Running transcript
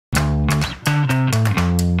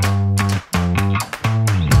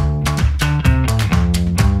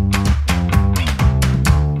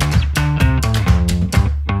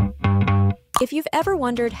If you've ever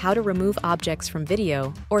wondered how to remove objects from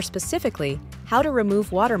video, or specifically, how to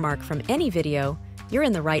remove watermark from any video, you're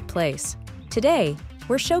in the right place. Today,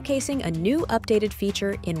 we're showcasing a new updated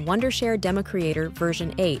feature in Wondershare DemoCreator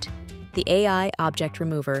version 8, the AI Object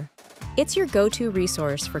Remover. It's your go-to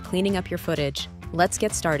resource for cleaning up your footage. Let's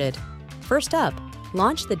get started. First up,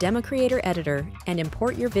 launch the DemoCreator editor and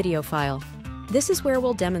import your video file. This is where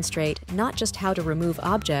we'll demonstrate not just how to remove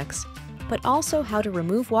objects, but also how to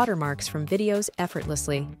remove watermarks from videos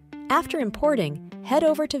effortlessly. After importing, head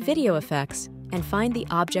over to Video Effects and find the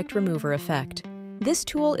Object Remover effect. This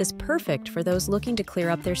tool is perfect for those looking to clear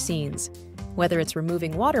up their scenes, whether it's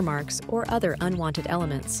removing watermarks or other unwanted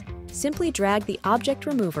elements. Simply drag the Object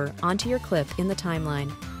Remover onto your clip in the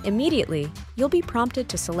timeline. Immediately, you'll be prompted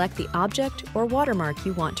to select the object or watermark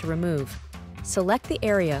you want to remove. Select the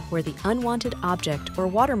area where the unwanted object or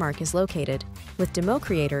watermark is located. With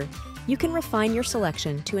DemoCreator, you can refine your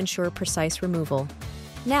selection to ensure precise removal.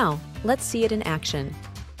 Now, let's see it in action.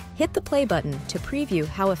 Hit the play button to preview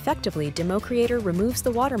how effectively DemoCreator removes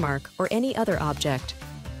the watermark or any other object.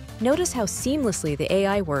 Notice how seamlessly the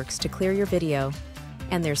AI works to clear your video.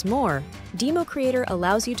 And there's more. DemoCreator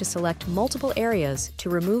allows you to select multiple areas to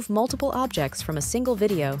remove multiple objects from a single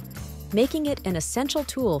video, making it an essential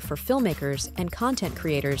tool for filmmakers and content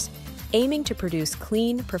creators aiming to produce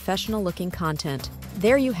clean, professional-looking content.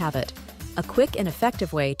 There you have it, a quick and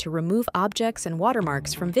effective way to remove objects and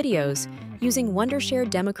watermarks from videos using Wondershare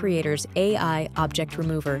DemoCreator's AI Object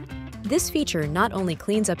Remover. This feature not only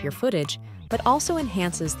cleans up your footage, but also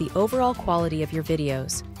enhances the overall quality of your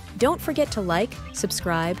videos. Don't forget to like,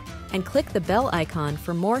 subscribe, and click the bell icon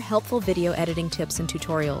for more helpful video editing tips and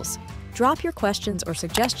tutorials. Drop your questions or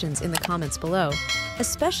suggestions in the comments below,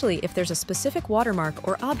 especially if there's a specific watermark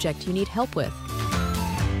or object you need help with.